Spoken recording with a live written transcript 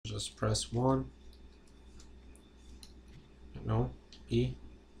just press 1. No, E.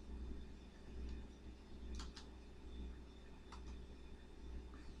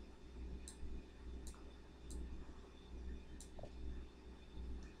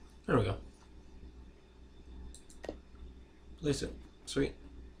 There we go. Place it. Sweet.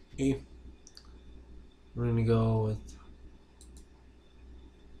 E. We're gonna go with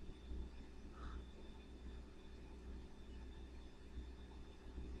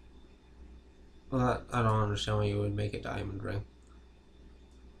well, I don't understand why you would make a diamond ring.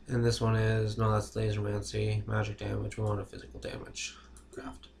 And this one is no, that's lasermancy, magic damage. We want a physical damage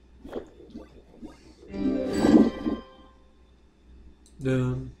craft.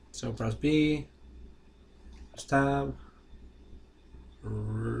 Done. So press B. Press tab.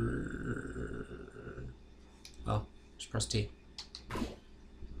 Oh, just press T.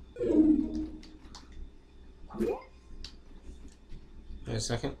 Wait a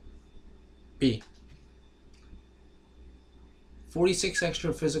second. B. 46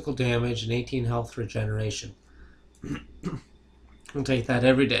 extra physical damage and 18 health regeneration. I'll take that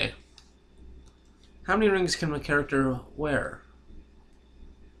every day. How many rings can my character wear?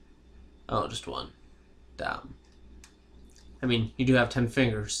 Oh, just one. Damn. I mean, you do have 10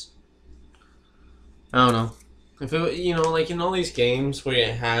 fingers. I don't know. If it, you know, like in all these games where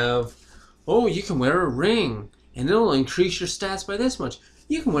you have, oh, you can wear a ring and it'll increase your stats by this much.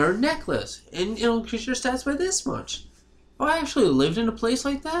 You can wear a necklace and it'll increase your stats by this much. If I actually lived in a place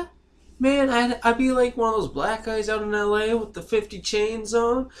like that, man, I'd be like one of those black guys out in LA with the 50 chains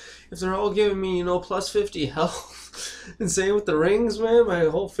on. If they're all giving me, you know, plus 50 health. And same with the rings, man. My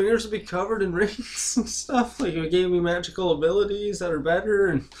whole fingers would be covered in rings and stuff. Like, it gave me magical abilities that are better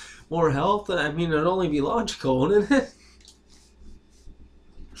and more health. I mean, it'd only be logical, wouldn't it?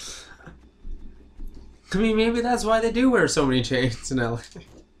 I mean, maybe that's why they do wear so many chains in LA.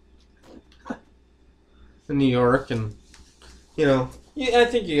 In New York, and, you know, I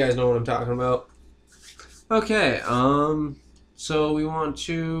think you guys know what I'm talking about. Okay, so we want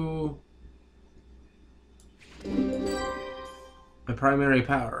to... My primary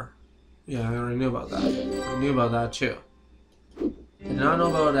power. Yeah, I already knew about that. I knew about that too. I did not know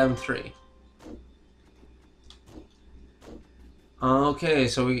about M3. Okay,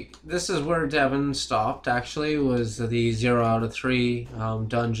 so this is where Devin stopped, actually, was the 0 out of 3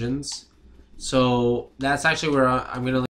 dungeons. So that's actually where I'm going to